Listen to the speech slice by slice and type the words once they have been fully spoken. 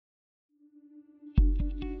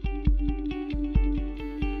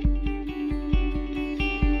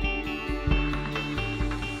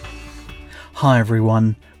Hi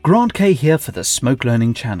everyone, Grant K here for the Smoke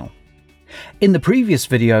Learning channel. In the previous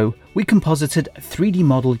video, we composited a 3D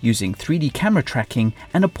model using 3D camera tracking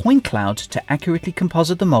and a point cloud to accurately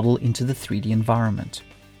composite the model into the 3D environment.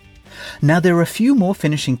 Now there are a few more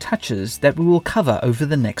finishing touches that we will cover over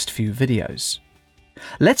the next few videos.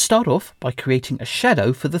 Let's start off by creating a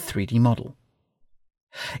shadow for the 3D model.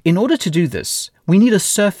 In order to do this, we need a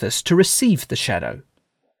surface to receive the shadow.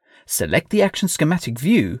 Select the Action Schematic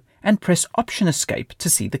view and press Option Escape to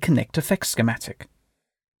see the Connect Effects schematic.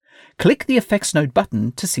 Click the Effects Node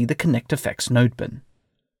button to see the Connect Effects node bin.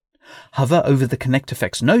 Hover over the Connect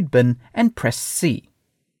Effects node bin and press C.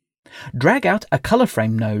 Drag out a color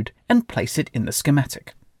frame node and place it in the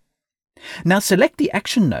schematic. Now select the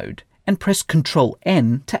Action node and press Ctrl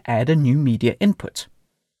N to add a new media input.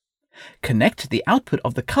 Connect the output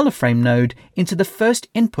of the color frame node into the first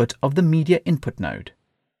input of the media input node.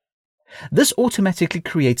 This automatically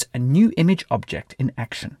creates a new image object in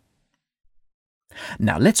Action.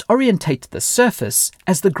 Now let's orientate the surface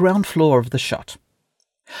as the ground floor of the shot.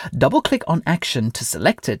 Double-click on Action to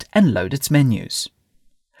select it and load its menus.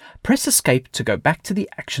 Press Escape to go back to the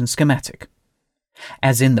Action schematic.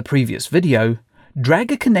 As in the previous video,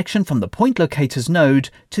 drag a connection from the point locator's node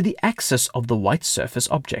to the axis of the white surface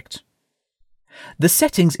object. The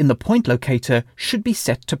settings in the point locator should be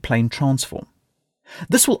set to plane transform.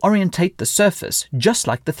 This will orientate the surface just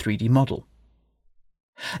like the 3D model.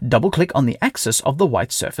 Double-click on the axis of the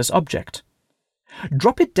white surface object.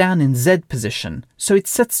 Drop it down in Z position so it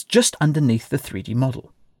sits just underneath the 3D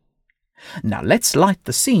model. Now let's light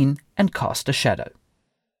the scene and cast a shadow.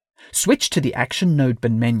 Switch to the Action Node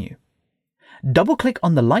Bin menu. Double-click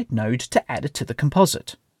on the light node to add it to the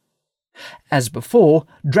composite. As before,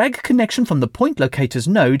 drag a connection from the point locator's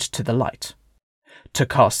node to the light. To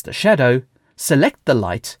cast the shadow, select the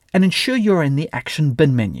light and ensure you're in the Action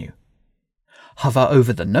Bin menu. Hover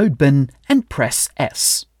over the node bin and press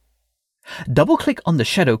S. Double-click on the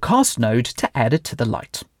Shadow Cast node to add it to the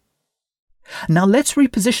light. Now let's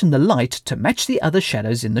reposition the light to match the other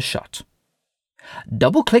shadows in the shot.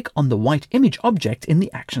 Double-click on the white image object in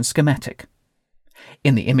the Action schematic.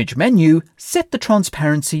 In the Image menu, set the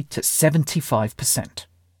transparency to 75%.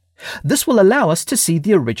 This will allow us to see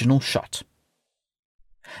the original shot.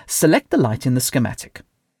 Select the light in the schematic.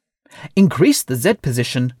 Increase the Z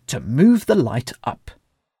position to move the light up.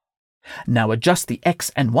 Now adjust the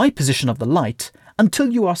X and Y position of the light until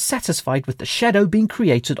you are satisfied with the shadow being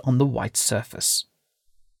created on the white surface.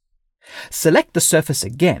 Select the surface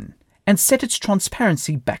again and set its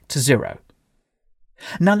transparency back to 0.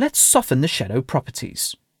 Now let's soften the shadow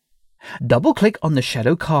properties. Double-click on the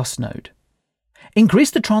Shadow Cast node. Increase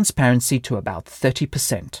the transparency to about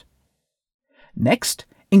 30%. Next,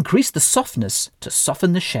 increase the softness to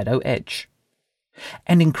soften the shadow edge.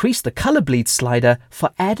 And increase the color bleed slider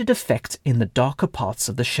for added effect in the darker parts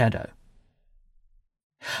of the shadow.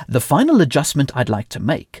 The final adjustment I'd like to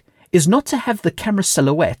make is not to have the camera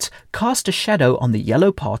silhouette cast a shadow on the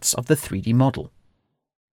yellow parts of the 3D model.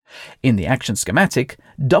 In the Action schematic,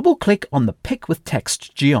 double-click on the Pick with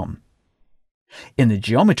Text geom. In the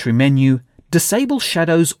Geometry menu, disable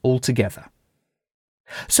shadows altogether.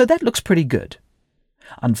 So that looks pretty good.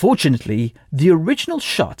 Unfortunately, the original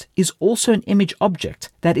shot is also an image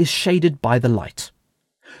object that is shaded by the light.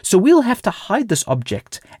 So we'll have to hide this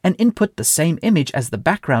object and input the same image as the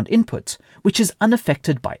background input, which is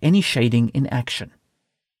unaffected by any shading in Action.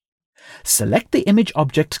 Select the image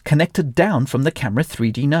object connected down from the Camera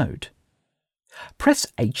 3D node.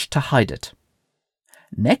 Press H to hide it.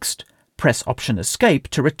 Next, press Option Escape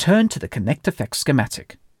to return to the Connect Effects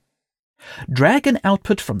schematic. Drag an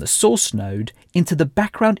output from the source node into the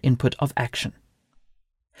background input of Action.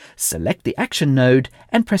 Select the Action node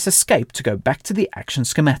and press Escape to go back to the Action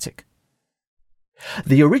schematic.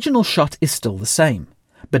 The original shot is still the same,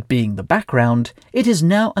 but being the background, it is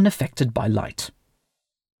now unaffected by light.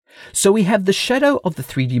 So we have the shadow of the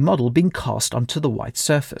 3D model being cast onto the white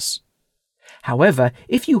surface. However,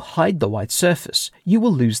 if you hide the white surface, you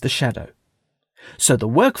will lose the shadow. So the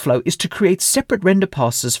workflow is to create separate render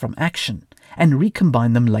passes from Action and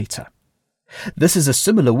recombine them later. This is a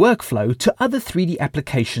similar workflow to other 3D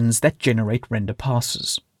applications that generate render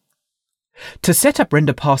passes. To set up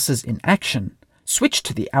render passes in Action, switch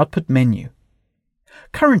to the Output menu.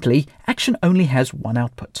 Currently, Action only has one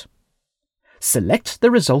output. Select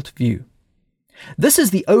the result view. This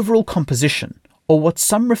is the overall composition, or what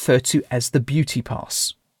some refer to as the beauty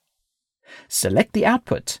pass. Select the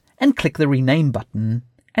output and click the Rename button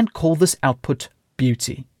and call this output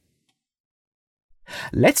Beauty.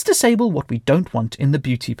 Let's disable what we don't want in the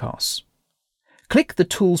beauty pass. Click the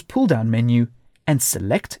Tools pull-down menu and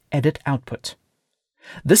select Edit Output.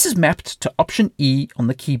 This is mapped to Option E on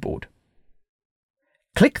the keyboard.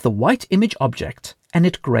 Click the white image object and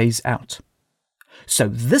it grays out. So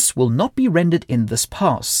this will not be rendered in this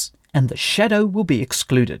pass, and the shadow will be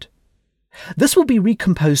excluded. This will be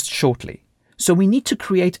recomposed shortly, so we need to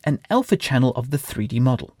create an alpha channel of the 3D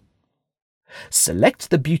model. Select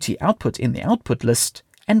the beauty output in the output list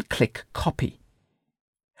and click Copy.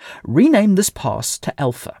 Rename this pass to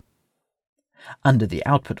alpha. Under the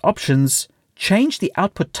output options, change the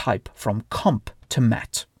output type from comp to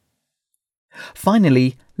matte.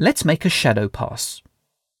 Finally, let's make a shadow pass.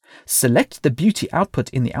 Select the beauty output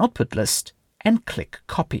in the output list and click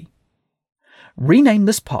Copy. Rename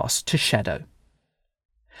this pass to shadow.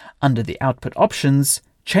 Under the output options,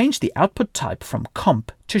 change the output type from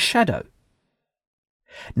comp to shadow.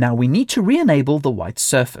 Now we need to re-enable the white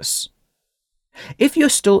surface. If you're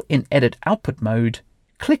still in Edit Output mode,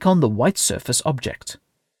 click on the white surface object.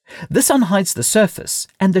 This unhides the surface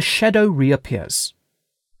and the shadow reappears.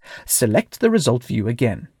 Select the result view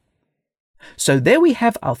again. So there we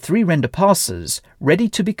have our 3 render passes ready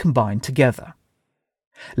to be combined together.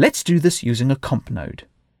 Let's do this using a comp node.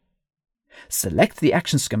 Select the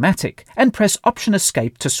action schematic and press Option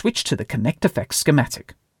Escape to switch to the Connect Effects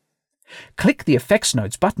schematic. Click the Effects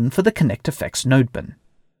Nodes button for the Connect Effects node bin.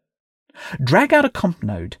 Drag out a comp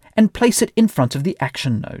node and place it in front of the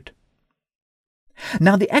action node.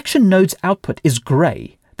 Now the action node's output is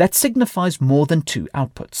grey. That signifies more than 2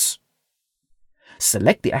 outputs.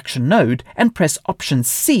 Select the action node and press Option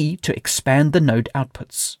C to expand the node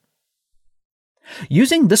outputs.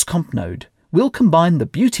 Using this comp node, we'll combine the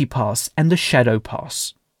beauty pass and the shadow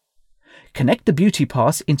pass. Connect the beauty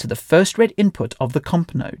pass into the first red input of the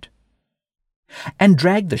comp node, and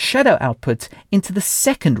drag the shadow output into the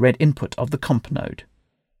second red input of the comp node.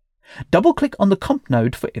 Double-click on the comp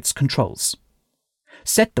node for its controls.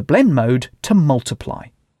 Set the blend mode to multiply.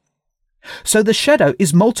 So the shadow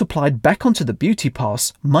is multiplied back onto the beauty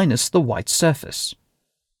pass minus the white surface.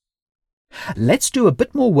 Let's do a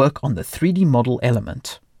bit more work on the 3D model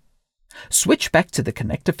element. Switch back to the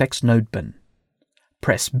Connect Effects node bin.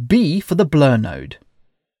 Press B for the blur node.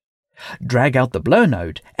 Drag out the blur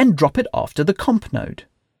node and drop it after the comp node.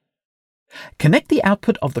 Connect the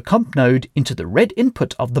output of the comp node into the red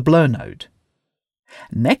input of the blur node.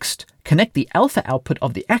 Next, connect the alpha output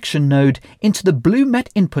of the action node into the blue matte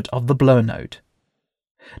input of the blur node.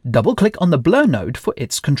 Double-click on the blur node for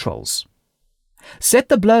its controls. Set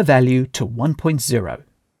the blur value to 1.0.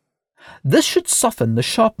 This should soften the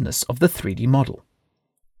sharpness of the 3D model.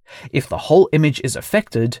 If the whole image is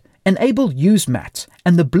affected, enable Use Matte,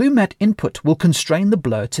 and the blue matte input will constrain the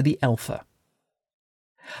blur to the alpha.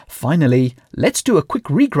 Finally, let's do a quick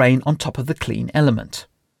regrain on top of the clean element.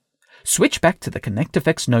 Switch back to the Connect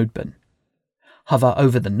Effects node bin. Hover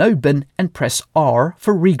over the node bin and press R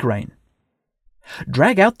for regrain.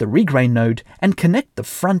 Drag out the regrain node and connect the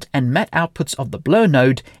front and matte outputs of the blur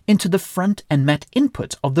node into the front and matte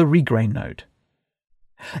input of the regrain node.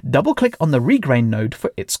 Double-click on the regrain node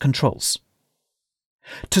for its controls.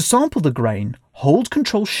 To sample the grain, hold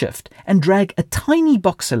Ctrl-Shift and drag a tiny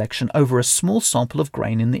box selection over a small sample of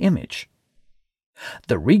grain in the image.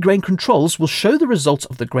 The regrain controls will show the results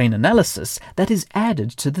of the grain analysis that is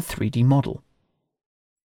added to the 3D model.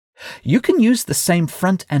 You can use the same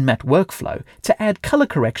front and matte workflow to add color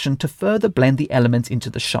correction to further blend the element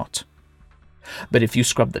into the shot. But if you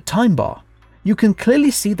scrub the time bar, you can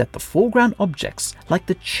clearly see that the foreground objects, like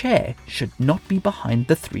the chair, should not be behind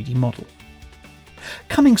the 3D model.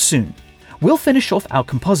 Coming soon, we'll finish off our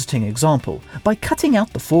compositing example by cutting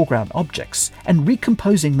out the foreground objects and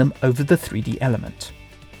recomposing them over the 3D element.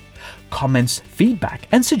 Comments, feedback,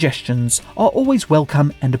 and suggestions are always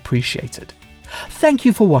welcome and appreciated. Thank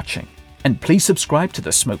you for watching, and please subscribe to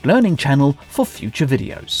the Smoke Learning channel for future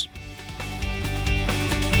videos.